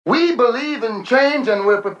We believe in change and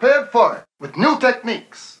we're prepared for it with new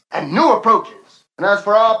techniques and new approaches. And as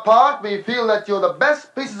for our part, we feel that you're the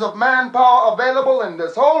best pieces of manpower available in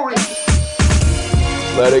this whole region.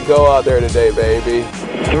 Let it go out there today, baby.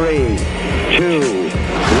 3, 2, 1.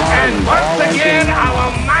 And once again, our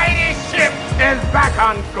mighty ship is back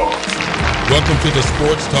on course. Welcome to the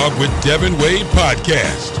Sports Talk with Devin Wade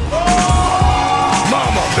podcast. Oh!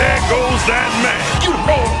 Mama, there goes that man. You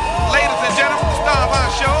roll. Ladies and gentlemen, the star of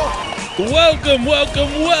our show. Welcome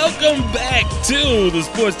back to the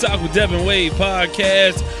Sports Talk with Devin Wade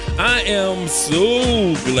podcast. I am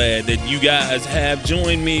so glad that you guys have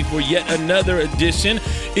joined me for yet another edition.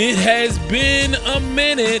 It has been a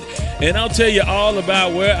minute, and I'll tell you all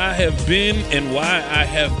about where I have been and why I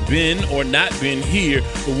have been or not been here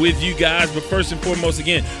with you guys. But first and foremost,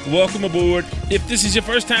 again, welcome aboard. If this is your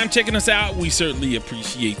first time checking us out, we certainly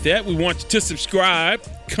appreciate that. We want you to subscribe,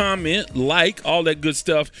 comment, like, all that good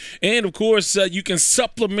stuff. And, of course, you can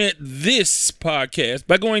supplement this podcast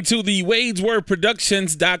by going to the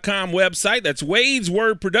wadeswordproductions.com website. That's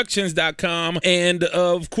wadeswordproductions.com. And,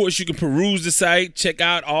 of course, you can peruse the site, check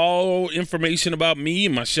out all information about me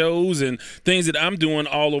and my shows and things that I'm doing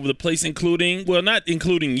all over the place, including, well, not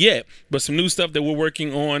including yet, but some new stuff that we're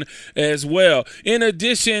working on as well. In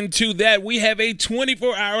addition to that, we have a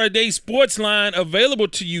 24-hour-a-day sports line available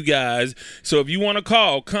to you guys. So if you want to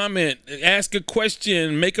call, comment, ask a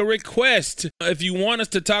question, make a request. If you want us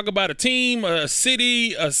to talk about a team, a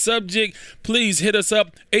city, a subject, please hit us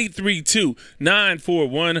up,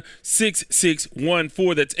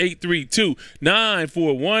 832-941-6614. That's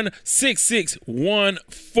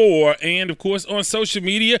 832-941-6614. And, of course, on social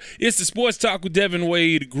media, it's the Sports Talk with Devin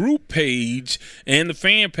Wade group page and the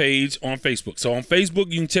fan page on Facebook. So on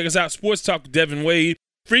Facebook, you can check us out, Sports Talk with Devin Wade.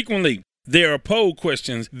 Frequently, there are poll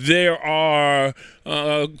questions. There are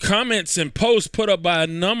comments and posts put up by a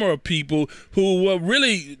number of people who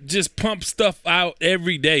really just pump stuff out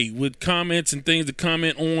every day with comments and things to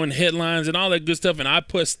comment on, headlines and all that good stuff. And I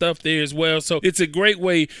put stuff there as well. So it's a great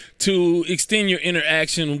way to extend your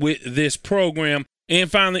interaction with this program.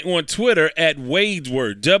 And finally, on Twitter at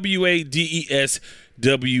Wadesword, WADESWORD.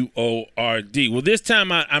 Well, this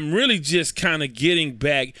time I'm really just kind of getting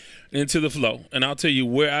back into the flow, and I'll tell you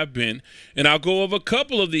where I've been, and I'll go over a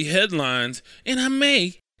couple of the headlines, and I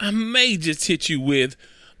may just hit you with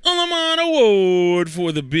a Lamont Award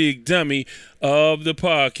for the big dummy of the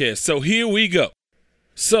podcast. So here we go.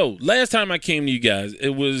 So last time I came to you guys, it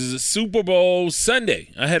was Super Bowl Sunday.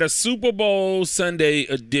 I had a Super Bowl Sunday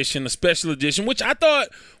edition, a special edition, which I thought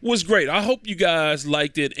was great. I hope you guys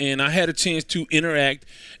liked it, and I had a chance to interact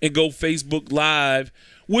and go Facebook Live,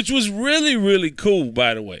 which was really, really cool,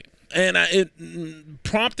 by the way. And it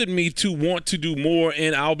prompted me to want to do more,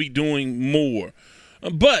 and I'll be doing more.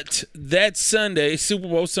 But that Sunday, Super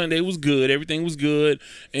Bowl Sunday, was good. Everything was good.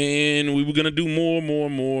 And we were going to do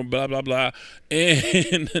more, blah, blah, blah.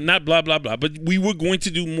 And not blah, blah, blah, but we were going to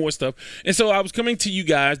do more stuff. And so I was coming to you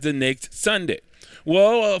guys the next Sunday.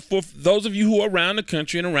 Well, for those of you who are around the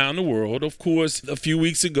country and around the world, of course, a few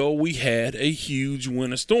weeks ago, we had a huge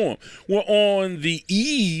winter storm. Well, on the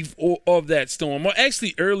eve of that storm, or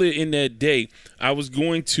actually earlier in that day, I was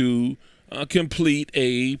going to complete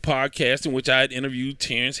a podcast in which I had interviewed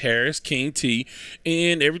Terrence Harris, King T,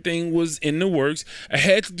 and everything was in the works. I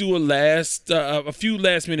had to do a few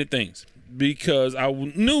last minute things because I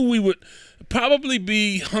knew we would probably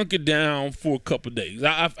be hunkered down for a couple of days.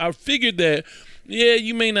 I figured that, yeah,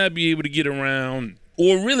 you may not be able to get around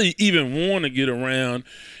or really even want to get around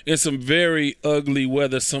in some very ugly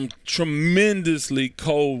weather, some tremendously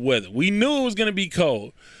cold weather. We knew it was going to be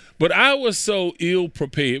cold. But I was so ill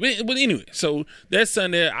prepared. But anyway, so that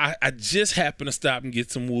Sunday, I just happened to stop and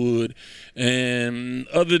get some wood. And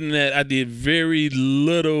other than that, I did very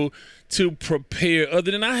little to prepare,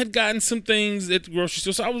 other than I had gotten some things at the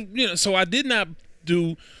grocery store. So I did not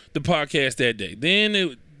do the podcast that day.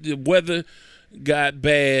 Then the weather got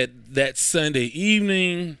bad that Sunday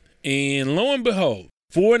evening. And lo and behold,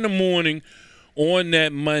 4 a.m. on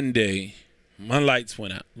that Monday, my lights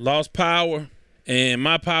went out. Lost power. And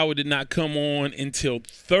my power did not come on until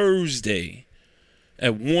Thursday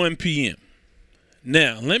at 1 p.m.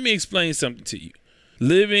 Now, let me explain something to you.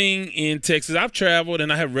 Living in Texas, I've traveled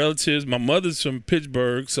and I have relatives. My mother's from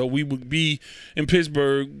Pittsburgh, so we would be in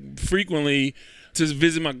Pittsburgh frequently to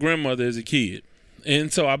visit my grandmother as a kid.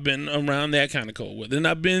 And so I've been around that kind of cold weather. And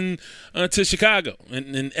I've been to Chicago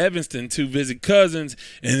and Evanston to visit cousins,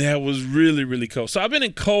 and that was really, really cold. So I've been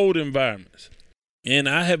in cold environments. And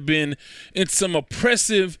I have been in some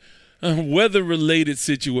oppressive weather-related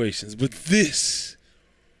situations. But this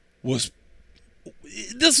was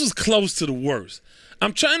close to the worst.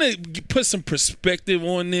 I'm trying to put some perspective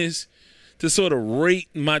on this to sort of rate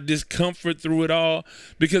my discomfort through it all,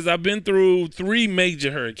 because I've been through 3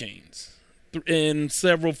 major hurricanes and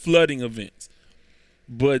several flooding events.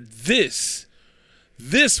 But this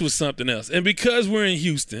was something else. And because we're in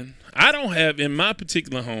Houston, I don't have, in my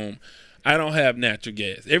particular home, I don't have natural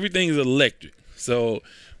gas. Everything is electric. So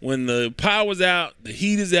when the power's out, the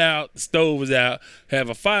heat is out, the stove is out, have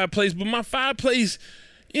a fireplace. But my fireplace,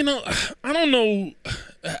 you know, I don't know.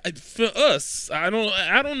 For us, I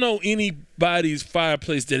don't know anybody's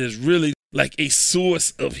fireplace that is really like a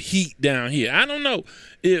source of heat down here. I don't know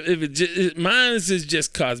if mine is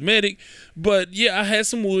just cosmetic, but yeah, I had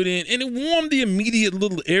some wood in, and it warmed the immediate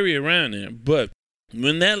little area around there. But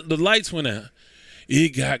when the lights went out,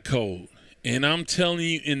 it got cold, and I'm telling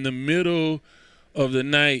you, in the middle of the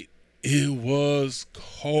night, it was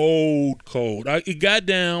cold. It got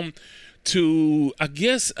down to, I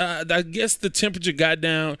guess the temperature got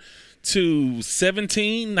down to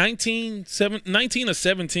 19 or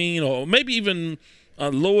 17, or maybe even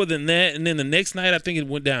lower than that. And then the next night, I think it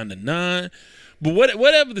went down to 9. But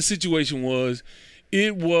whatever the situation was,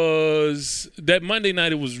 it was that Monday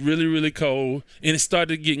night. It was really, really cold, and it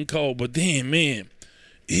started getting cold. But then, man,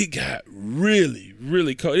 it got really,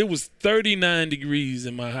 really cold. It was 39 degrees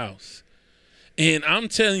in my house. And I'm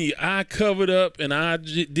telling you, I covered up and I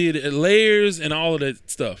did layers and all of that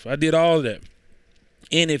stuff. I did all of that.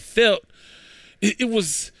 And it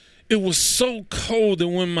was so cold that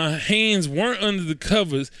when my hands weren't under the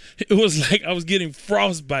covers, it was like I was getting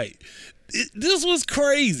frostbite. This was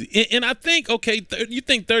crazy. And I think, okay, you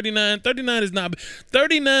think 39 is not,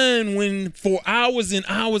 39 when for hours and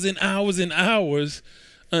hours and hours and hours,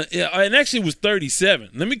 and actually it was 37.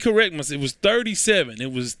 Let me correct myself. It was 37.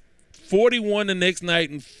 It was 41 the next night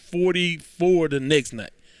and 44 the next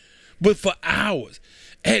night. But for hours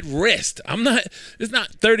at rest. It's not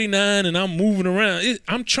 39 and I'm moving around.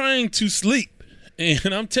 I'm trying to sleep.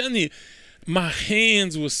 And I'm telling you, my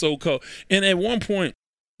hands were so cold. And at one point,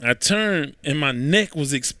 I turned and my neck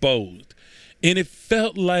was exposed. And it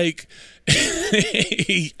felt like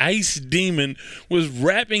an ice demon was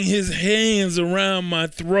wrapping his hands around my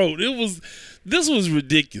throat. This was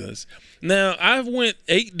ridiculous. Now, I went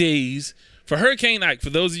 8 days for Hurricane Ike.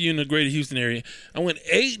 For those of you in the greater Houston area, I went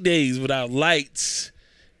 8 days without lights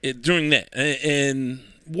during that. And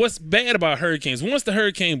what's bad about hurricanes, once the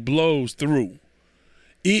hurricane blows through,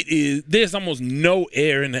 there's almost no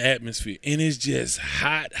air in the atmosphere, and it's just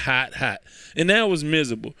hot. And that was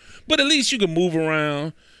miserable. But at least you can move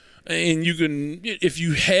around, and you can, if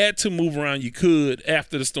you had to move around, you could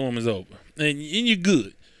after the storm is over, and you're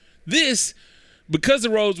good. This, because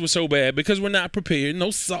the roads were so bad, because we're not prepared,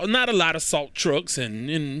 not a lot of salt trucks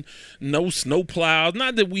and no snow plows.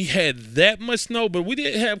 Not that we had that much snow, but we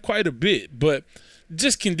did have quite a bit. But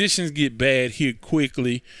just conditions get bad here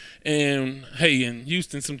quickly. And, hey, in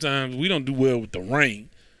Houston sometimes we don't do well with the rain,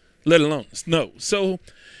 let alone the snow. So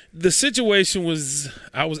the situation was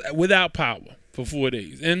I was without power for 4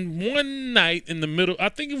 days. And one night in the middle, I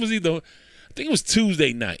think it was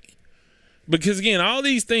Tuesday night. Because, again, all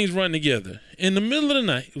these things run together. In the middle of the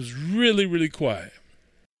night, it was really, really quiet.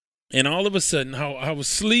 And all of a sudden, I was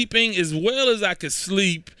sleeping as well as I could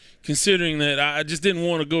sleep, considering that I just didn't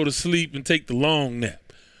want to go to sleep and take the long nap.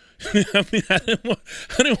 I mean, I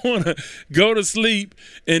didn't want to go to sleep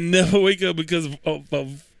and never wake up because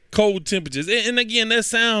of cold temperatures. And again, that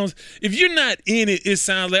sounds, if you're not in it, it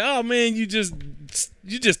sounds like, oh, man, you're just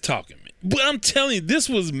talking. But I'm telling you, this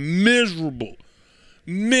was miserable.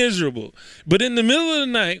 But in the middle of the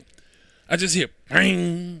night, I just hear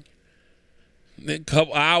bang. Then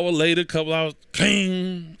couple hours,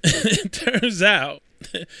 king. turns out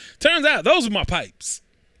those were my pipes.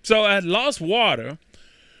 So I had lost water.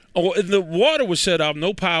 The water was shut off,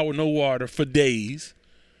 no power, no water for days.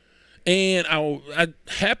 And I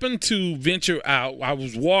happened to venture out. I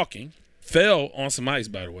was walking, fell on some ice,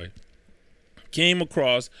 by the way. Came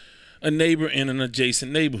across a neighbor in an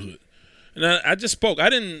adjacent neighborhood. And I just spoke.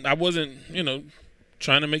 I wasn't,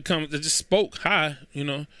 trying to make comments. I just spoke. Hi,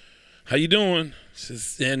 how you doing?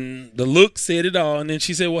 And the look said it all. And then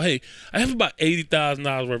she said, well, hey, I have about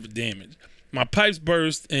 $80,000 worth of damage. My pipes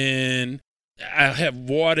burst and I have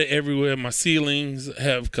water everywhere. My ceilings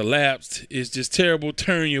have collapsed. It's just terrible.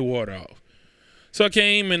 Turn your water off. So I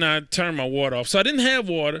came and I turned my water off. So I didn't have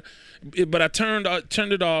water, but I turned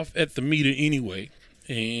it off at the meter anyway.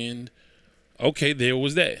 And okay, there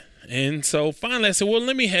was that. And so finally I said, well,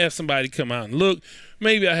 let me have somebody come out and look.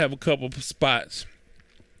 Maybe I have a couple of spots,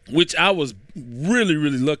 which I was really,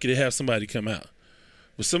 really lucky to have somebody come out.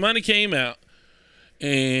 But somebody came out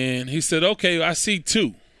and he said, okay, I see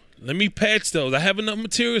 2. Let me patch those. I have enough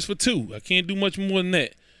materials for 2. I can't do much more than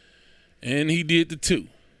that. And he did the 2.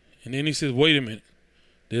 And then he says, wait a minute.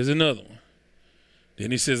 There's another one.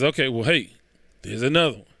 Then he says, okay, well, hey, there's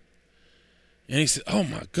another one. And he said, oh,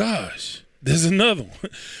 my gosh, there's another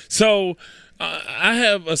one. So I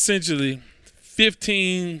have essentially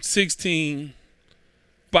 15, 16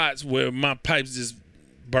 spots where my pipes just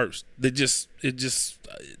burst. They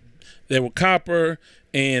were copper,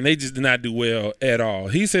 and they just did not do well at all.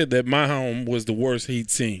 He said that my home was the worst he'd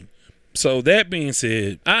seen. So that being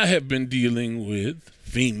said, I have been dealing with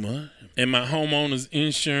FEMA and my homeowner's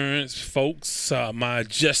insurance folks, my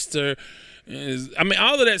adjuster,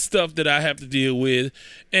 all of that stuff that I have to deal with.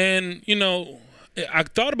 And, I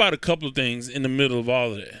thought about a couple of things in the middle of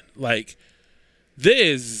all of that. Like,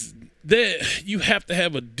 you have to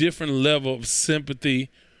have a different level of sympathy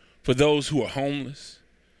for those who are homeless.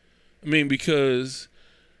 Because,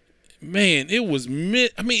 man, it was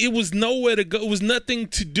nowhere to go. It was nothing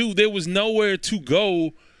to do. There was nowhere to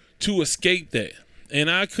go to escape that. And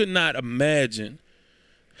I could not imagine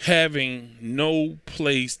having no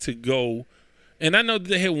place to go. And I know that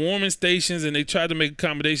they had warming stations and they tried to make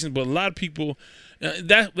accommodations, but a lot of people,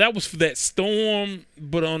 that was for that storm.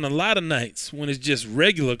 But on a lot of nights when it's just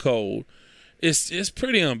regular cold, it's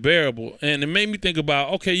pretty unbearable. And it made me think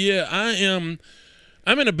about, okay, yeah, I'm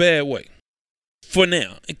in a bad way for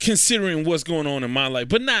now, considering what's going on in my life,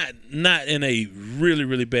 but not in a really,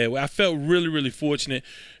 really bad way. I felt really, really fortunate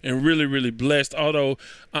and really, really blessed, although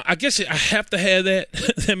I guess I have to have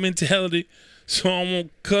that mentality so I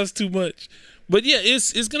won't cuss too much. But, yeah,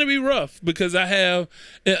 it's going to be rough because I have,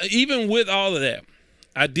 even with all of that,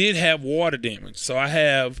 I did have water damage. So I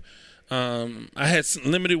had some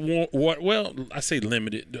limited water. Well, I say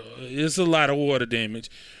limited. It's a lot of water damage.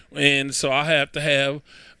 And so I have to have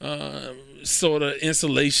sort of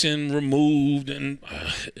insulation removed, and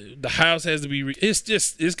the house has to be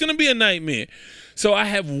it's going to be a nightmare. So I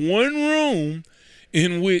have one room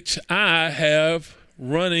in which I have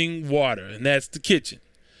running water, and that's the kitchen.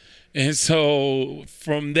 And so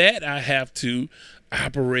from that, I have to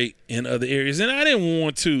operate in other areas. And I didn't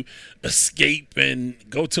want to escape and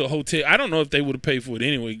go to a hotel. I don't know if they would have paid for it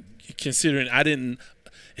anyway, considering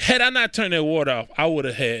had I not turned that water off, I would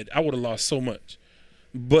have lost so much.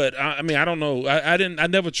 But I don't know. I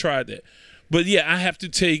never tried that. But yeah, I have to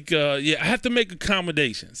I have to make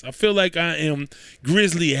accommodations. I feel like I am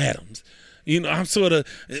Grizzly Adams. I'm sort of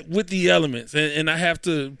with the elements, and I have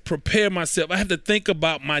to prepare myself. I have to think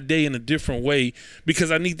about my day in a different way because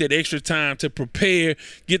I need that extra time to prepare,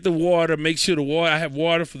 get the water, make sure I have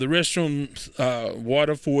water for the restroom,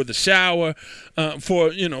 water for the shower,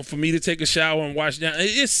 for me to take a shower and wash down.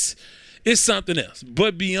 It's something else.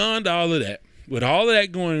 But beyond all of that, with all of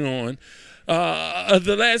that going on,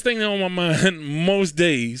 the last thing on my mind most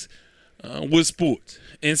days was sports.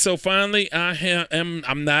 And so finally,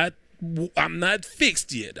 I'm not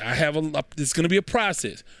fixed yet. It's going to be a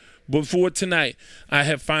process. But for tonight, I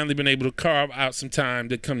have finally been able to carve out some time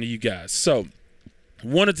to come to you guys. So,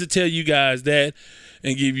 wanted to tell you guys that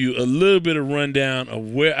and give you a little bit of rundown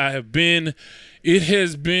of where I have been. It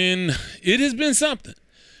has been something.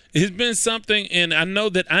 It's been something, and I know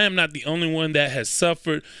that I am not the only one that has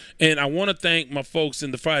suffered. And I want to thank my folks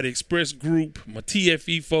in the Friday Express group, my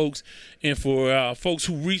TFE folks, and for folks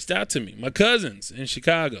who reached out to me, my cousins in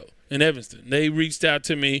Chicago and Evanston. They reached out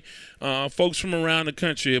to me, folks from around the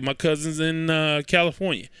country. My cousins in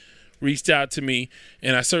California reached out to me,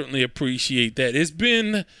 and I certainly appreciate that. It's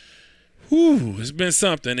been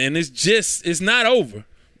something, and it's not over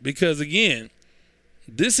because, again,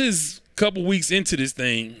 this is couple weeks into this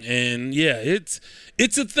thing, and yeah, it's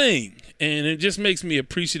a thing, and it just makes me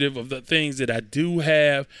appreciative of the things that I do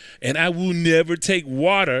have, and I will never take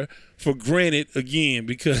water for granted again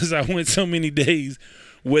because I went so many days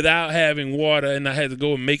without having water, and I had to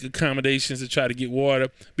go and make accommodations to try to get water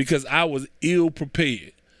because I was ill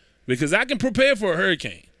prepared. Because I can prepare for a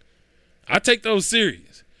hurricane, I take those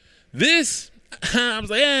serious. This, I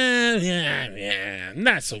was like,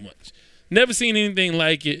 not so much. Never seen anything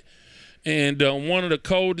like it. And one of the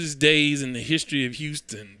coldest days in the history of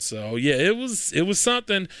Houston. So, yeah, it was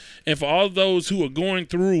something. And for all of those who are going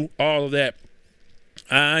through all of that,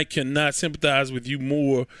 I cannot sympathize with you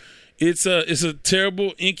more. It's a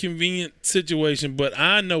terrible, inconvenient situation. But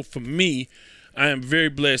I know for me, I am very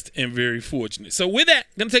blessed and very fortunate. So with that,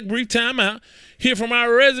 going to take a brief time out, hear from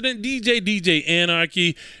our resident DJ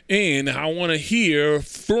Anarchy, and I want to hear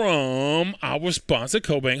from our sponsor,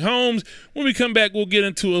 Cobank Homes. When we come back, we'll get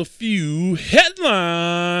into a few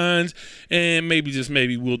headlines, and maybe, just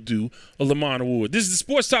maybe, we'll do a Lamont Award. This is the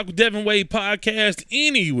Sports Talk with Devin Wade podcast,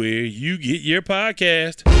 anywhere you get your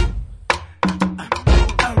podcast.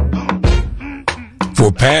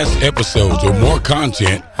 For past episodes or more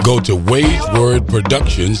content, go to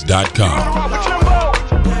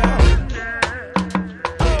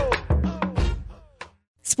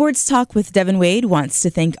WadeWordProductions.com. Sports Talk with Devin Wade wants to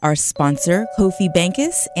thank our sponsor, Kofi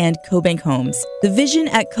Bankis and CoBank Homes. The vision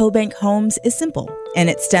at CoBank Homes is simple, and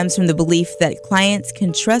it stems from the belief that clients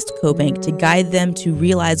can trust CoBank to guide them to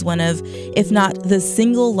realize one of, if not the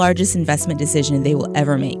single largest investment decision they will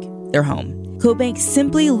ever make, their home. CoBank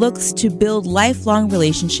simply looks to build lifelong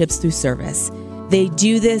relationships through service. They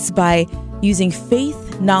do this by using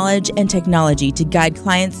faith, knowledge, and technology to guide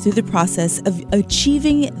clients through the process of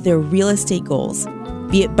achieving their real estate goals.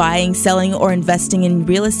 Be it buying, selling, or investing in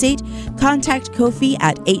real estate, contact Kofi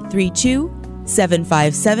at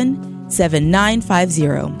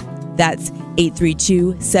 832-757-7950. That's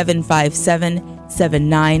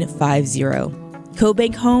 832-757-7950.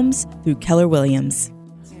 CoBank Homes through Keller Williams.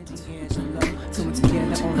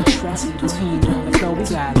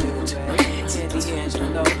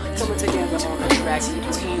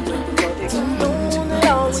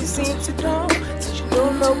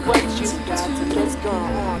 Don't know what you got, so let's go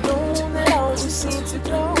on. Don't let all you seem to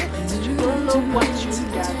go. You don't know what you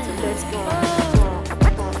got, so let's go on.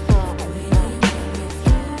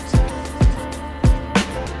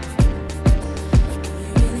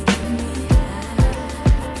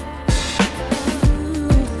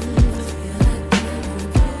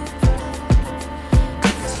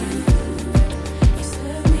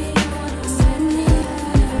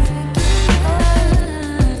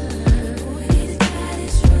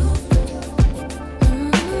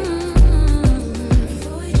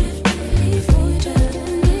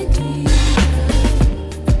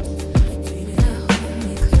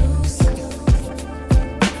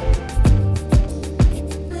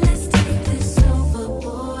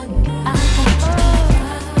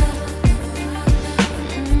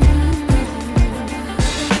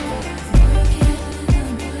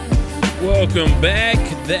 Welcome back.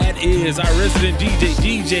 That is our resident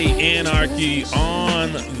DJ Anarchy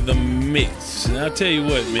on the mix. And I'll tell you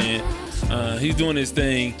what, man, he's doing his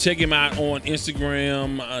thing. Check him out on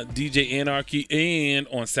Instagram, DJ Anarchy, and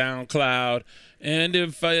on SoundCloud. And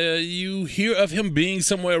if you hear of him being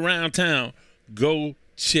somewhere around town, go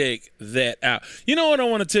check that out. You know what I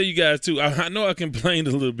want to tell you guys, too? I know I complained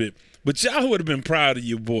a little bit, but y'all would have been proud of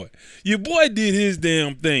your boy. Your boy did his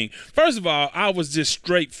damn thing. First of all, I was just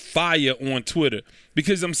straight fire on Twitter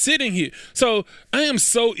because I'm sitting here. So I am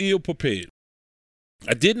so ill prepared.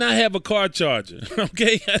 I did not have a car charger,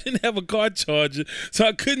 okay? I didn't have a car charger, so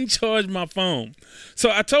I couldn't charge my phone. So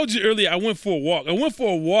I told you earlier I went for a walk. I went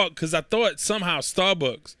for a walk because I thought somehow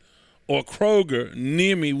Starbucks or Kroger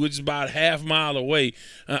near me, which is about a half mile away,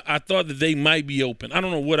 I thought that they might be open. I don't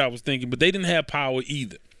know what I was thinking, but they didn't have power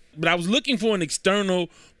either. But I was looking for an external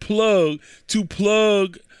plug to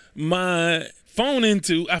plug my phone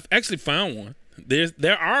into. I've actually found one.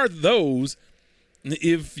 There are those.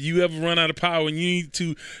 If you ever run out of power and you need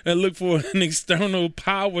to look for an external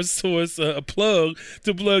power source, a plug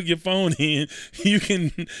to plug your phone in, you can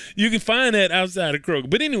find that outside of Kroger.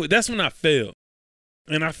 But anyway, that's when I fell.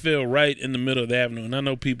 And I fell right in the middle of the avenue. And I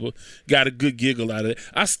know people got a good giggle out of it.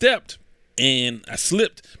 I stepped and I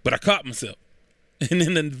slipped, but I caught myself. And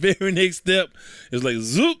then the very next step, it was like,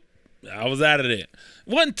 zoop, I was out of there. It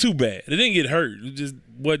wasn't too bad. It didn't get hurt. It just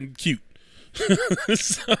wasn't cute.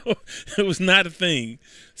 So it was not a thing.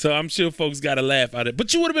 So I'm sure folks got a laugh out of it.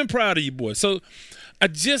 But you would have been proud of your boy. So I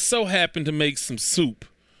just so happened to make some soup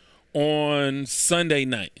on Sunday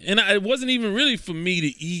night. And it wasn't even really for me to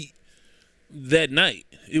eat that night.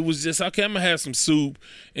 It was just, okay, I'm going to have some soup,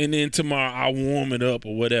 and then tomorrow I'll warm it up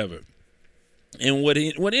or whatever. And what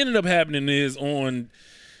ended up happening is on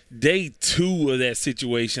day 2 of that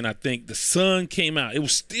situation, I think the sun came out. It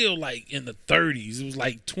was still like in the 30s. It was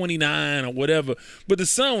like 29 or whatever, but the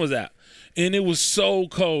sun was out, and it was so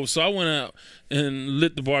cold. So I went out and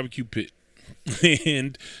lit the barbecue pit.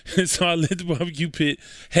 and so I lit the barbecue pit,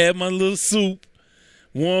 had my little soup,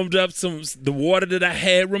 warmed up the water that I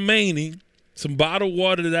had remaining, some bottled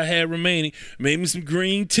water that I had remaining, made me some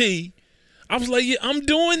green tea. I was like, yeah, I'm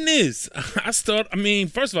doing this. First of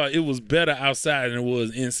all, it was better outside than it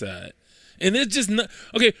was inside. And it's just not,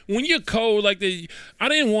 okay, when you're cold like that, I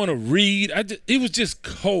didn't want to read. It was just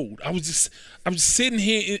cold. I was sitting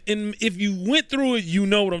here, and if you went through it, you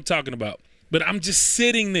know what I'm talking about. But I'm just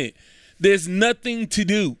sitting there. There's nothing to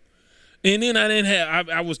do. And then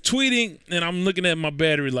I was tweeting, and I'm looking at my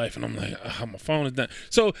battery life, and I'm like, my phone is done.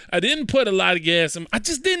 So I didn't put a lot of gas in. I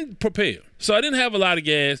just didn't prepare. So I didn't have a lot of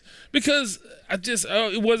gas because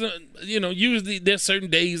it wasn't, usually there's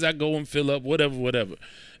certain days I go and fill up, whatever.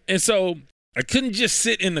 And so I couldn't just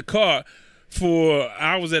sit in the car for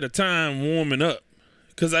hours at a time warming up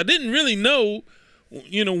because I didn't really know,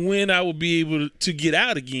 when I would be able to get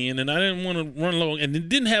out again, and I didn't want to run long, and it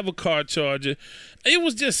didn't have a car charger. It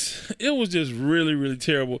was just really, really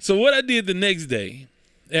terrible. So what I did the next day,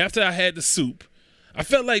 after I had the soup, I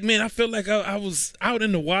felt like I was out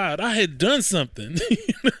in the wild. I had done something.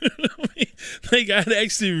 Like I'd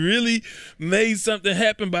actually really made something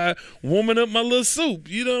happen by warming up my little soup.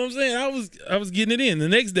 You know what I'm saying? I was getting it in. The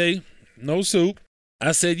next day, no soup.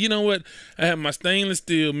 I said, you know what? I have my stainless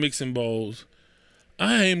steel mixing bowls.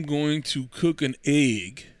 I am going to cook an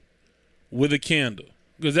egg with a candle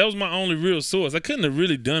because that was my only real source. I couldn't have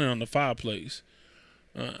really done it on the fireplace.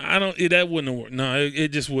 That wouldn't have worked. No, it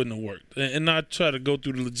just wouldn't have worked. And I try to go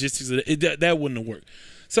through the logistics of it. That wouldn't have worked.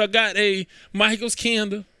 So I got a Michael's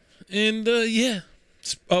candle and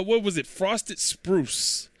what was it? Frosted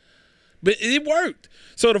spruce. But it worked.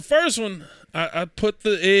 So the first one, I put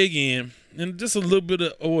the egg in and just a little bit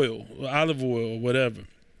of oil, olive oil or whatever.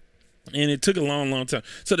 And it took a long, long time.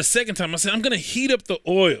 So the second time I said, I'm going to heat up the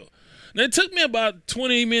oil. Now it took me about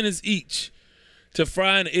 20 minutes each to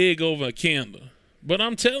fry an egg over a candle. But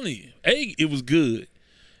I'm telling you, A, it was good.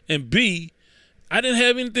 And B, I didn't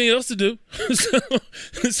have anything else to do.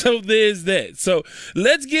 So there's that. So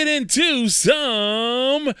let's get into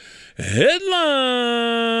some headlines.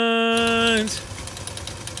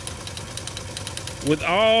 With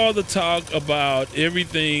all the talk about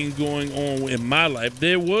everything going on in my life,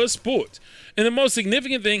 there was sports. And the most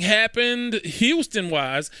significant thing happened,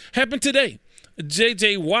 Houston-wise, happened today.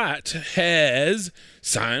 J.J. Watt has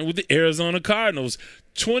signed with the Arizona Cardinals.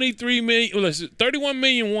 $31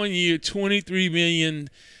 million 1 year, $23 million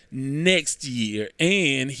next year,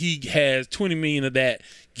 and he has $20 million of that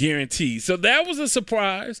guaranteed. So that was a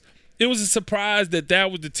surprise. It was a surprise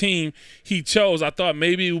that was the team he chose. I thought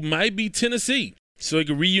maybe it might be Tennessee, so he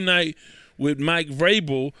could reunite with Mike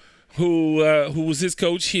Vrabel, who was his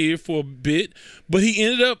coach here for a bit, but he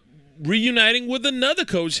ended up reuniting with another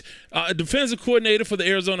coach, defensive coordinator for the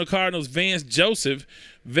Arizona Cardinals, Vance Joseph.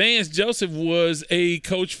 Vance Joseph was a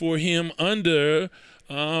coach for him under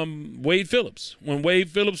Wade Phillips. When Wade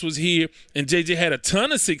Phillips was here, and JJ had a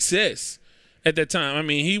ton of success at that time. I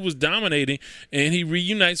mean, he was dominating, and he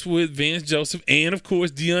reunites with Vance Joseph and, of course,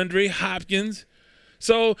 DeAndre Hopkins.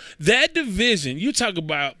 So that division, you talk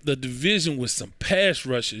about the division with some pass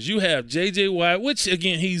rushers. You have J.J. Watt, which,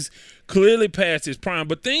 again, he's clearly past his prime.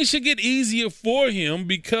 But things should get easier for him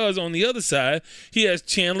because on the other side, he has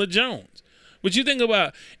Chandler Jones. But you think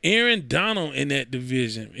about Aaron Donald in that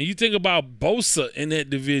division, and you think about Bosa in that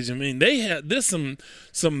division. I mean, there's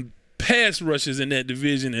some pass rushers in that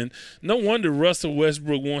division, and no wonder Russell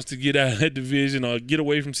Westbrook wants to get out of that division or get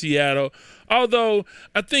away from Seattle. Although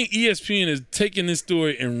I think ESPN is taking this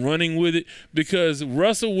story and running with it because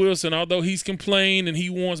Russell Wilson, although he's complained and he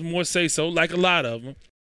wants more say-so, like a lot of them,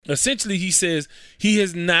 essentially he says he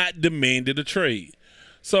has not demanded a trade.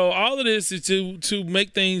 So all of this is to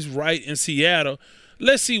make things right in Seattle.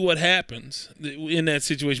 Let's see what happens in that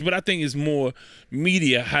situation. But I think it's more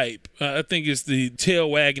media hype. I think it's the tail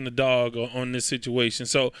wagging the dog on this situation.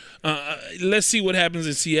 So let's see what happens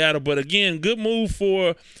in Seattle. But, again, good move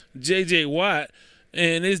for J.J. Watt.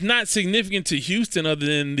 And it's not significant to Houston other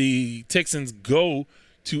than the Texans go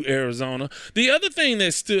to Arizona. The other thing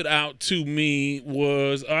that stood out to me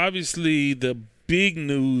was obviously the big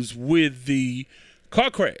news with the car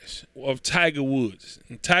crash of Tiger Woods.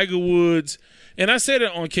 And Tiger Woods, and I said it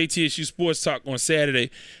on KTSU Sports Talk on Saturday,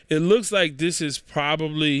 it looks like this is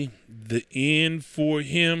probably the end for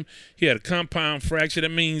him. He had a compound fracture.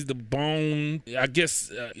 That means the bone, I guess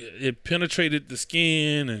it penetrated the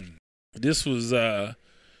skin, and this was,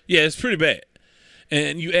 it's pretty bad.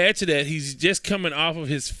 And you add to that, he's just coming off of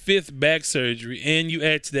his 5th back surgery, and you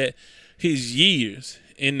add to that his years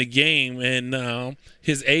in the game and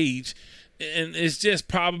his age, and it's just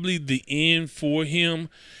probably the end for him.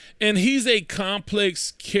 And he's a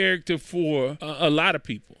complex character for a lot of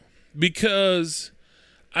people because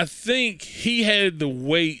I think he had the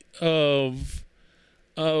weight of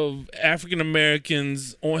African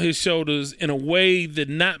Americans on his shoulders in a way that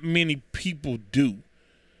not many people do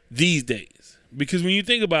these days. Because when you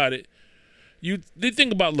think about it, they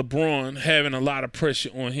think about LeBron having a lot of pressure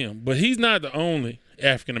on him, but he's not the only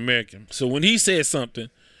African American. So when he says something,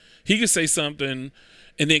 he could say something,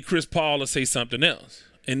 and then Chris Paul will say something else.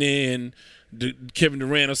 And then Kevin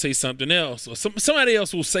Durant will say something else, or somebody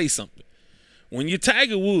else will say something. When you're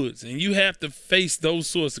Tiger Woods and you have to face those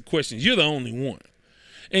sorts of questions, you're the only one.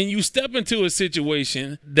 And you step into a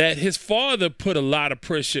situation that his father put a lot of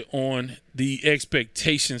pressure on the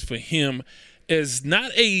expectations for him as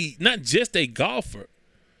not just a golfer,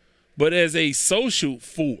 but as a social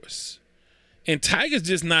force. And Tiger's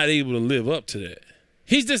just not able to live up to that.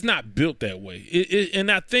 He's just not built that way.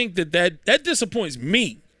 And I think that disappoints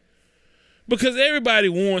me because everybody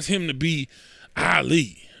wants him to be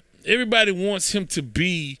Ali. Everybody wants him to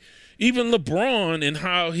be even LeBron and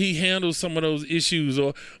how he handles some of those issues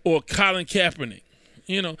or Colin Kaepernick.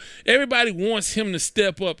 You know, everybody wants him to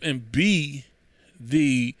step up and be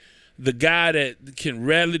the guy that can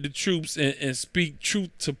rally the troops and speak truth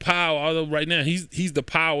to power. Although right now he's the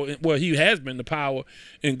power. Well, he has been the power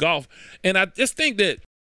in golf. And I just think that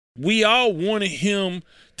we all wanted him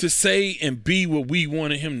to say and be what we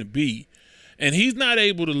wanted him to be. And he's not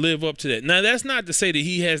able to live up to that. Now, that's not to say that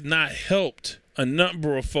he has not helped a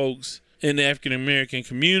number of folks in the African-American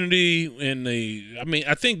community.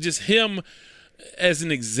 I think just him as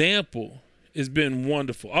an example has been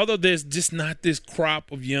wonderful. Although there's just not this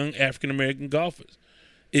crop of young African-American golfers.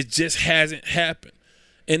 It just hasn't happened.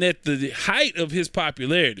 And at the height of his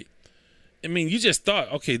popularity, I mean, you just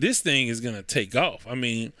thought, okay, this thing is going to take off. I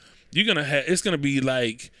mean, it's going to be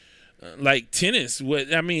like tennis.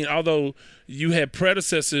 Although you had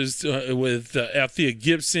predecessors with Althea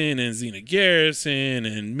Gibson and Zena Garrison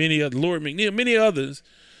and Lori McNeil, many others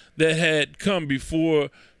that had come before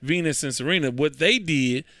Venus and Serena, what they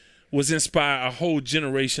did was inspire a whole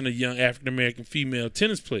generation of young African-American female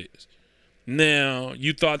tennis players. Now,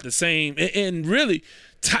 you thought the same, and really,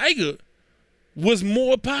 Tiger was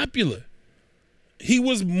more popular. He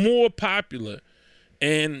was more popular.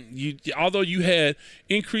 And although you had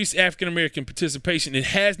increased African-American participation, it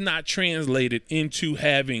has not translated into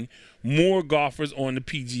having more golfers on the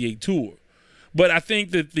PGA Tour. But I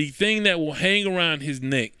think that the thing that will hang around his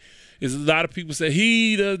neck is a lot of people say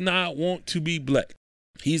he does not want to be black.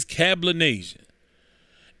 He's Cablinasian.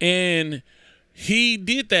 And he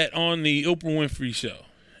did that on the Oprah Winfrey Show.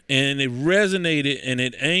 And it resonated and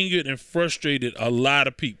it angered and frustrated a lot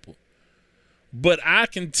of people. But I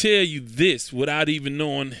can tell you this without even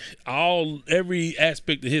knowing every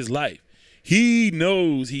aspect of his life. He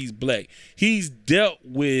knows he's black. He's dealt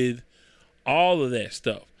with all of that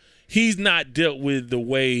stuff. He's not dealt with the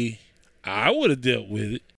way I would have dealt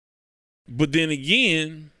with it. But then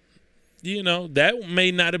again, that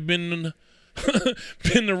may not have been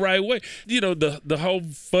the right way. The whole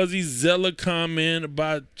Fuzzy Zeller comment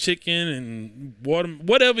about chicken and water,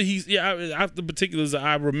 whatever the particulars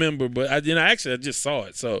I remember, but I just saw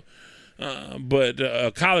it. So,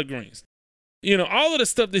 collard greens, all of the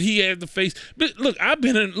stuff that he had to face. But look,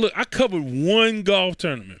 I covered one golf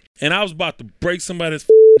tournament and I was about to break somebody's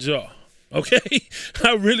jaw. Okay.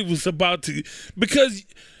 I really was about to, because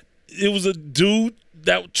it was a dude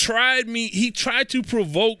that tried me. He tried to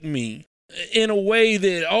provoke me in a way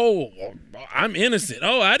that, I'm innocent.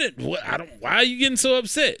 Why are you getting so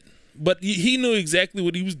upset? But he knew exactly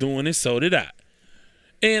what he was doing, and so did I.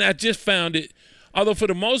 And I just found it, although for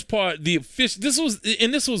the most part, this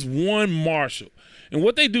was one marshal. And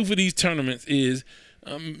what they do for these tournaments is,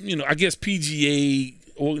 I guess PGA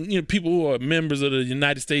or people who are members of the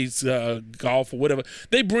United States Golf or whatever,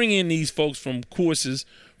 they bring in these folks from courses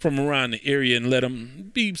from around the area and let them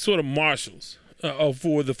be sort of marshals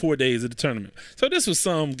for the 4 days of the tournament. So this was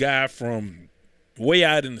some guy from way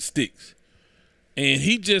out in the sticks. And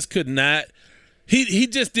he just could not, he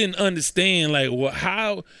just didn't understand,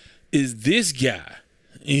 how is this guy,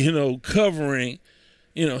 covering,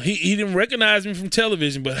 he didn't recognize me from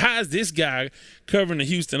television, but how is this guy covering the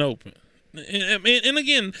Houston Open? And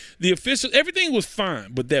again, the officials, everything was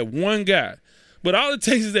fine, but that one guy. But all it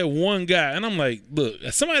takes is that one guy. And I'm like, look,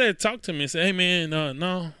 somebody had talked to me and said, hey, man,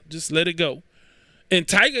 no, just let it go. And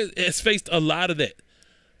Tiger has faced a lot of that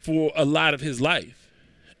for a lot of his life.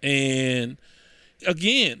 And,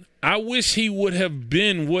 again, I wish he would have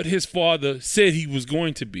been what his father said he was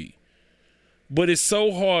going to be. But it's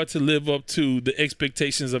so hard to live up to the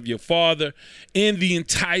expectations of your father and the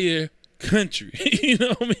entire country. You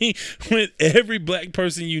know what I mean? With every black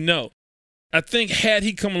person I think had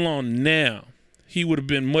he come along now, he would have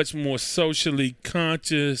been much more socially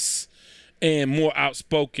conscious and more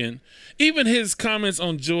outspoken. Even his comments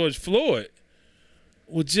on George Floyd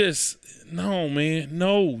were just, no, man,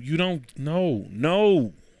 no, you don't, no.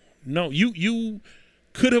 You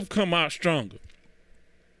could have come out stronger.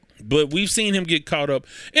 But we've seen him get caught up.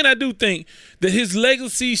 And I do think that his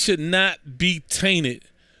legacy should not be tainted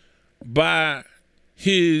by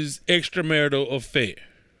his extramarital affair.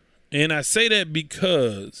 And I say that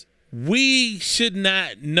because we should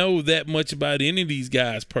not know that much about any of these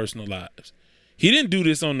guys' personal lives. He didn't do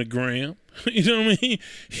this on the gram. You know what I mean?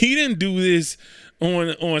 He didn't do this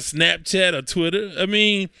on Snapchat or Twitter. I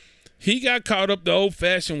mean, He got caught up the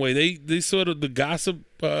old-fashioned way. They sort of, the gossip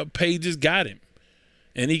pages got him,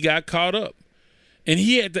 and he got caught up. And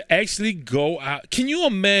he had to actually go out. Can you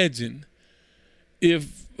imagine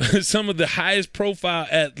if some of the highest profile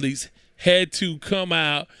athletes had to come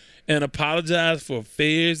out and apologize for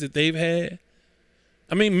affairs that they've had?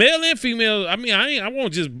 I mean, male and female. I mean, I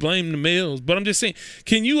won't just blame the males, but I'm just saying,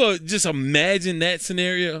 can you just imagine that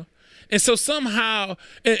scenario? And so somehow,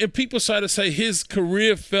 and people try to say his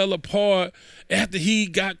career fell apart after he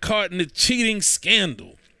got caught in the cheating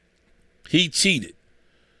scandal. He cheated.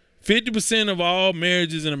 50% of all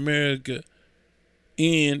marriages in America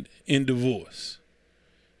end in divorce.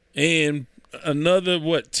 And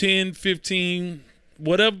another, 10, 15,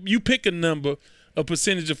 whatever, you pick a number, a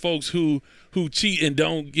percentage of folks who cheat and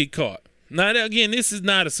don't get caught. Now, again, this is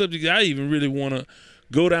not a subject I even really want to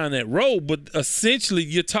go down that road, but essentially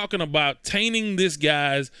you're talking about tainting this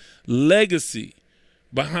guy's legacy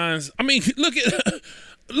behind. I mean, look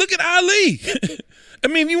at Ali. I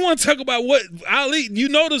mean, if you want to talk about what Ali, you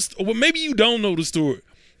know this, well, maybe you don't know the story,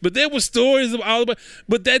 but there were stories of Ali,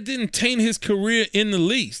 but that didn't taint his career in the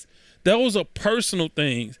least. Those are personal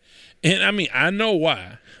things. And I mean, I know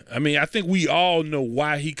why. I mean, I think we all know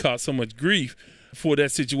why he caught so much grief for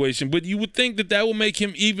that situation, but you would think that would make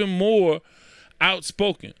him even more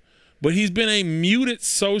outspoken. But he's been a muted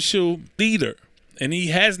social leader, and he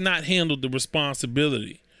has not handled the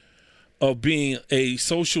responsibility of being a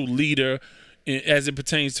social leader as it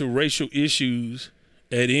pertains to racial issues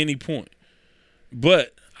at any point.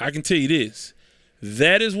 But I can tell you this,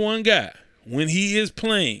 that is one guy, when he is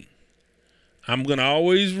playing, I'm going to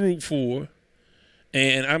always root for.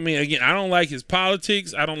 And I mean, again, I don't like his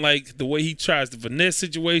politics. I don't like the way he tries to finesse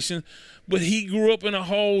situations, but he grew up in a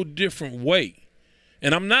whole different way.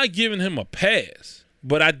 And I'm not giving him a pass,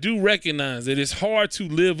 but I do recognize that it's hard to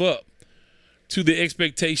live up to the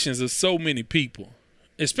expectations of so many people,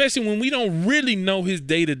 especially when we don't really know his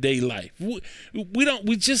day-to-day life.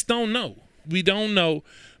 We just don't know. We don't know,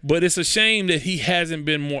 but it's a shame that he hasn't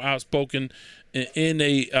been more outspoken in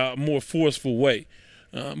a more forceful way.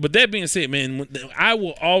 But that being said, man, I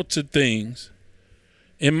will alter things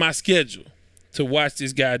in my schedule to watch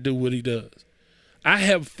this guy do what he does. I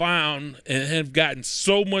have found and have gotten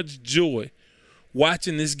so much joy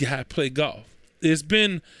watching this guy play golf. It's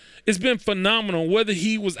been phenomenal. Whether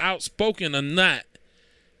he was outspoken or not,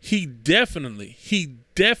 he definitely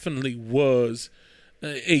was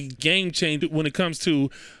a game changer when it comes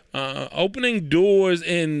to opening doors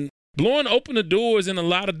and blowing open the doors in a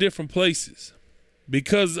lot of different places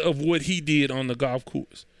because of what he did on the golf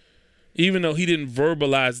course, even though he didn't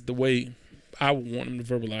verbalize it the way I would want him to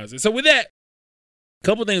verbalize it. So with that, a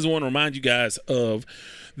couple of things I want to remind you guys of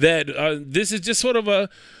that this is just sort of a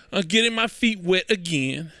getting my feet wet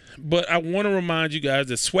again, but I want to remind you guys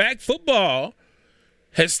that SWAC football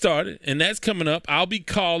has started, and that's coming up. I'll be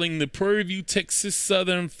calling the Prairie View, Texas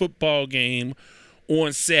Southern football game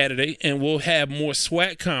on Saturday, and we'll have more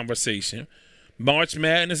SWAC conversation. March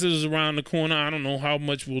Madness is around the corner. I don't know how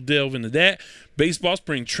much we'll delve into that. Baseball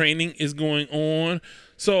spring training is going on.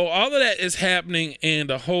 So all of that is happening,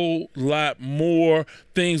 and a whole lot more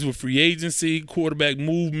things with free agency, quarterback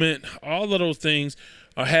movement, all of those things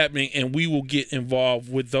are happening, and we will get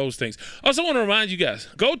involved with those things. I also want to remind you guys,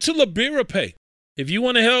 go to LiberaPay. If you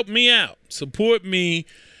want to help me out, support me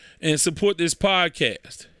and support this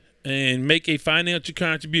podcast and make a financial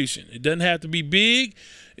contribution. It doesn't have to be big.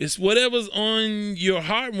 It's whatever's on your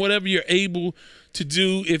heart and whatever you're able to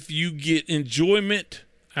do. If you get enjoyment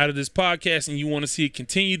out of this podcast and you want to see it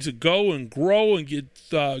continue to go and grow and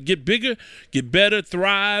get bigger, get better,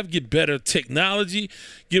 thrive, get better technology,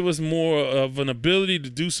 give us more of an ability to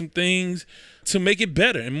do some things to make it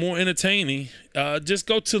better and more entertaining, just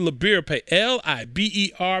go to LiberaPay,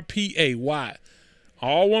 LIBERPAY,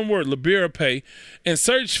 all one word, LiberaPay, and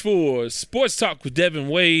search for Sports Talk with Devin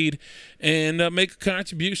Wade and make a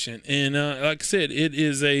contribution. And like I said, it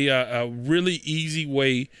is a really easy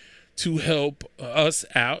way to help us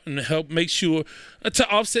out and help make sure to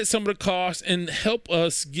offset some of the costs and help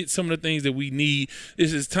us get some of the things that we need.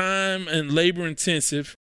 This is time and labor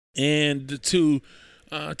intensive, and to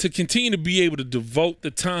continue to be able to devote the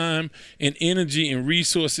time and energy and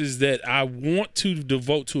resources that I want to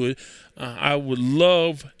devote to it, I would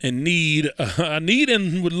love and need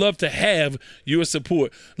and would love to have your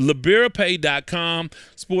support. LiberaPay.com,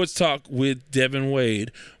 Sports Talk with Devin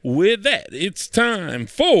Wade. With that, it's time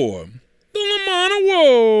for the Lamont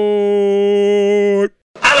Award.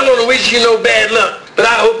 I don't want to wish you no bad luck, But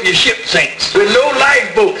I hope your ship sinks with no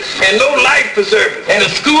lifeboat and no life preserver and a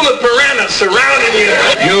school of piranhas surrounding you.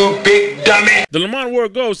 You big dummy. The Lamont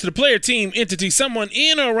Award goes to the player, team, entity, someone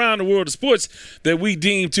in or around the world of sports that we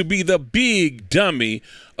deem to be the big dummy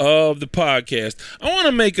of the podcast. I want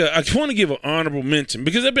to give an honorable mention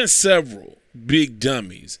because there have been several big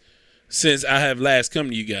dummies since I have last come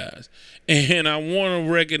to you guys. And I want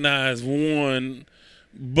to recognize one,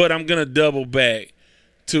 but I'm going to double back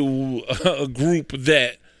to a group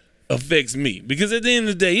that affects me. Because at the end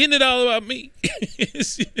of the day, isn't it all about me?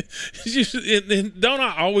 Don't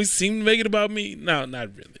I always seem to make it about me? No,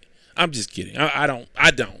 not really. I'm just kidding. I don't.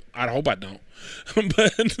 I hope I don't.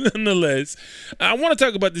 But nonetheless, I want to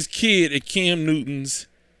talk about this kid at Cam Newton's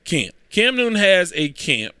camp. Cam Newton has a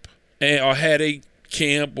camp, or had a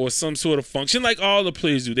camp or some sort of function like all the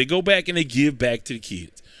players do. They go back and they give back to the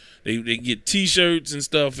kids. They get T-shirts and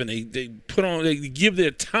stuff, and they give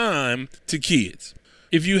their time to kids.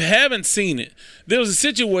 If you haven't seen it, there was a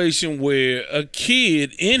situation where a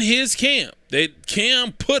kid in his camp that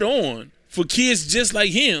Cam put on for kids just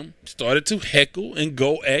like him started to heckle and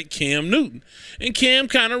go at Cam Newton. And Cam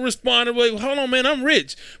kind of responded like, hold on, man, I'm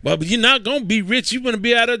rich. But you're not going to be rich. You're going to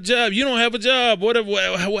be out of a job. You don't have a job. Whatever,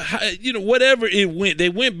 whatever it went. They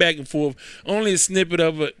went back and forth. Only a snippet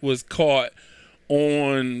of it was caught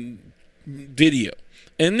on video.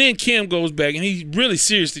 And then Cam goes back and he really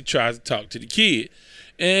seriously tries to talk to the kid.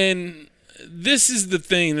 And this is the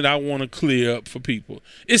thing that I want to clear up for people.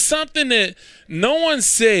 It's something that no one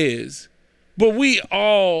says, but we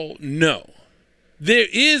all know. There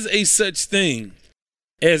is a such thing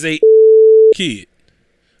as a kid.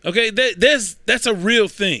 Okay, that's a real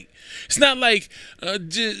thing. It's not like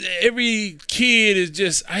every kid is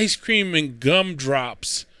just ice cream and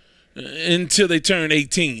gumdrops until they turn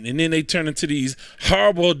 18, and then they turn into these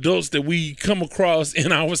horrible adults that we come across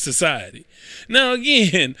in our society. Now,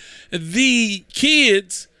 again, the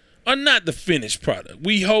kids are not the finished product.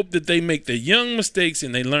 We hope that they make their young mistakes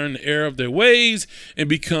and they learn the error of their ways and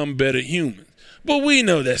become better humans. But we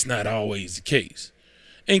know that's not always the case.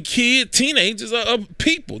 And teenagers are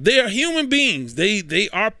people. They are human beings. They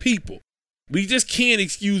are people. We just can't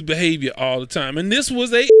excuse behavior all the time. And this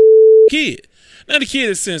was a kid. Now, the kid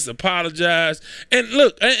has since apologized. And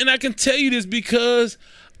look, and I can tell you this because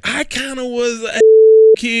I kind of was a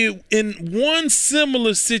kid in one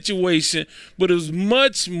similar situation, but it was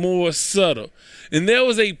much more subtle. And there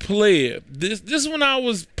was a player. This when I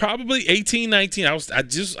was probably 18, 19. I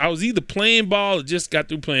was either playing ball or just got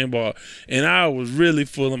through playing ball, and I was really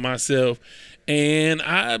full of myself. And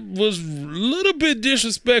I was a little bit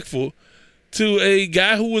disrespectful to a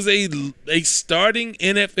guy who was a starting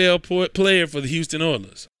NFL player for the Houston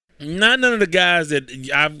Oilers. Not none of the guys that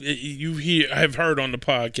I've heard on the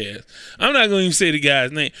podcast. I'm not going to even say the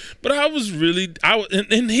guy's name, but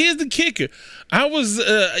and here's the kicker. I was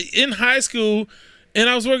in high school and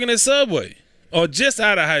I was working at Subway, or just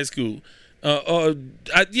out of high school. I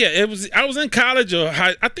was in college or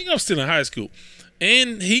I think I was still in high school.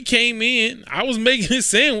 And he came in, I was making his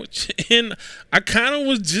sandwich, and I kind of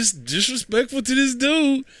was just disrespectful to this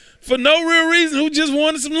dude for no real reason, who just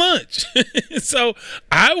wanted some lunch. So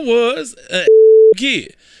I was a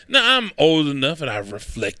kid. Now, I'm old enough, and I've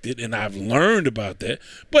reflected, and I've learned about that,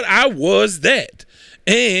 but I was that.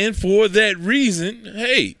 And for that reason,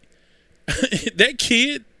 hey, that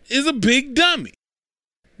kid is a big dummy.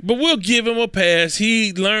 But we'll give him a pass.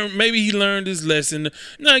 Maybe he learned his lesson.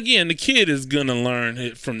 Now, again, the kid is going to learn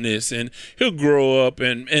it from this, and he'll grow up,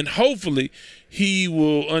 and hopefully he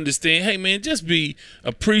will understand, hey, man, just be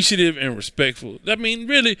appreciative and respectful. I mean,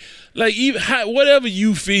 really, like, whatever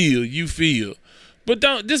you feel. But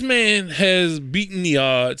this man has beaten the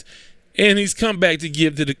odds, and he's come back to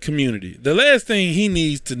give to the community. The last thing he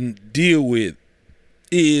needs to deal with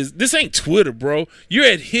is, this ain't Twitter, bro. You're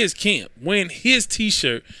at his camp wearing his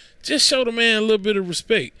T-shirt. Just show the man a little bit of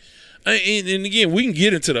respect. And again, we can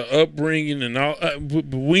get into the upbringing and all, but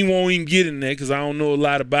we won't even get in there because I don't know a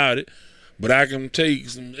lot about it. But I can take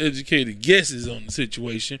some educated guesses on the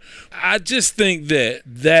situation. I just think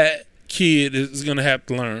that kid is going to have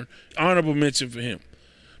to learn. Honorable mention for him.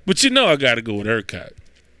 But I got to go with ERCOT.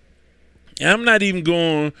 And I'm not even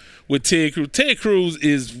going with Ted Cruz. Ted Cruz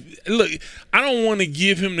I don't want to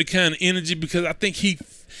give him the kind of energy because I think he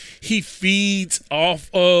feeds off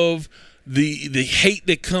of the hate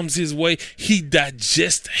that comes his way. He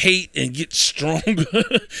digests hate and gets stronger.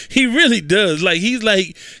 He really does. Like, he's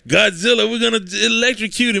like Godzilla. We're going to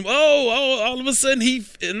electrocute him. Oh, all of a sudden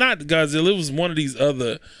not Godzilla. It was one of these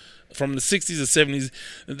other from the 60s or 70s,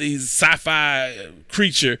 these sci-fi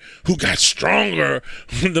creature who got stronger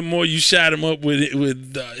the more you shot him up with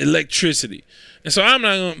electricity. And so I'm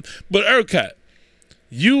not going to, but ERCOT,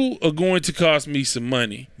 you are going to cost me some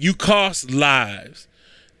money. You cost lives.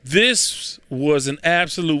 This was an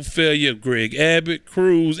absolute failure of Greg Abbott,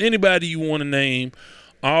 Cruz, anybody you want to name,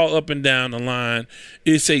 all up and down the line.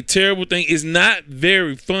 It's a terrible thing. It's not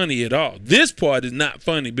very funny at all. This part is not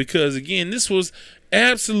funny because, again, this was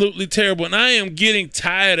absolutely terrible. And I am getting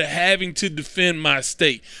tired of having to defend my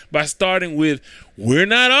state by starting with, we're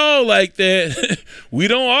not all like that. We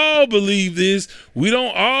don't all believe this. We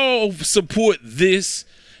don't all support this.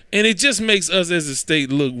 And it just makes us as a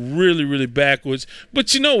state look really, really backwards.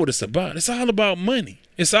 But you know what it's about. It's all about money.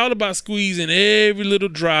 It's all about squeezing every little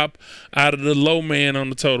drop out of the low man on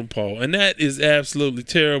the totem pole. And that is absolutely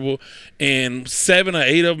terrible. And 7 or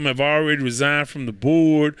 8 of them have already resigned from the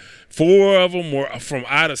board. 4 of them were from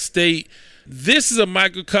out of state. This is a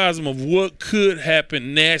microcosm of what could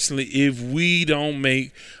happen nationally if we don't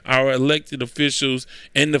make our elected officials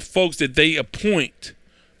and the folks that they appoint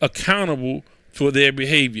accountable for their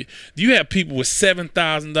behavior. You have people with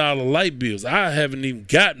 $7,000 light bills. I haven't even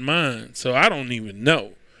got mine, so I don't even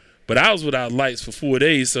know. But I was without lights for 4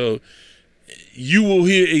 days, so you will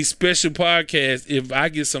hear a special podcast if I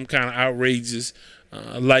get some kind of outrageous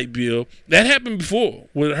light bill. That happened before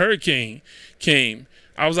when a hurricane came.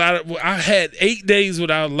 I had 8 days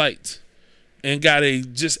without lights and got a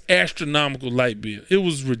just astronomical light bill. It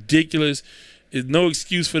was ridiculous. There's no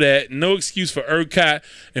excuse for that. No excuse for ERCOT.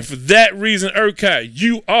 And for that reason, ERCOT,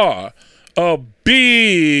 you are a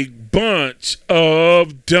big bunch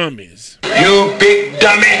of dummies. You big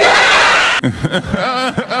dummy.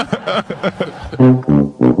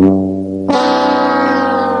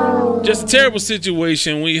 Just a terrible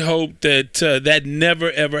situation. We hope that that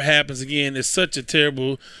never, ever happens again. It's such a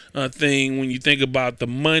terrible thing when you think about the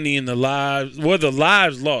money and the lives. Well, the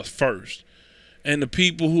lives lost first. And the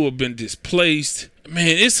people who have been displaced,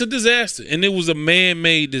 man, it's a disaster. And it was a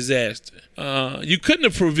man-made disaster. You couldn't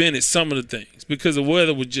have prevented some of the things because the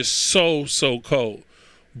weather was just so cold.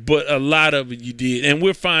 But a lot of it you did. And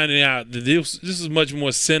we're finding out that this is much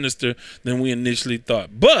more sinister than we initially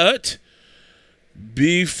thought. But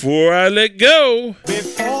before I let go, hey,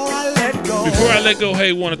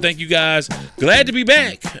 I want to thank you guys. Glad to be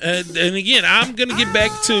back. And again, I'm going to get back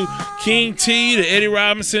to King T, to Eddie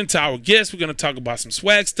Robinson, to our guests. We're going to talk about some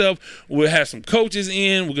swag stuff. We'll have some coaches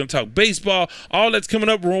in. We're going to talk baseball. All that's coming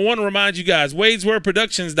up. We want to remind you guys,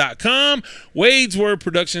 WadesWordProductions.com.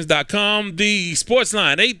 WadesWordProductions.com. The sports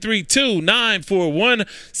line,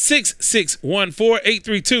 832-941-6614.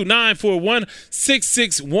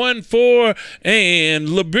 832-941-6614. And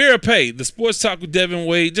LiberaPay, the Sports Talk with Devin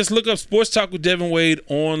Wade. Just look up Sports Talk with Devin Wade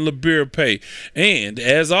on LiberaPay. And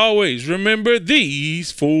as always, remember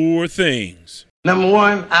these 4 things. Number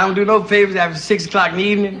 1, I don't do no favors after 6 o'clock in the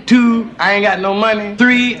evening. 2, I ain't got no money.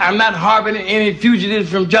 3, I'm not harboring any fugitives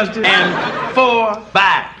from justice. And 4,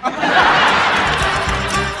 bye.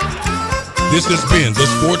 This has been the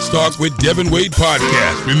Sports Talk with Devin Wade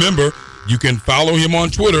podcast. Remember, you can follow him on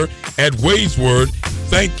Twitter at Wade's Word.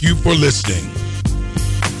 Thank you for listening.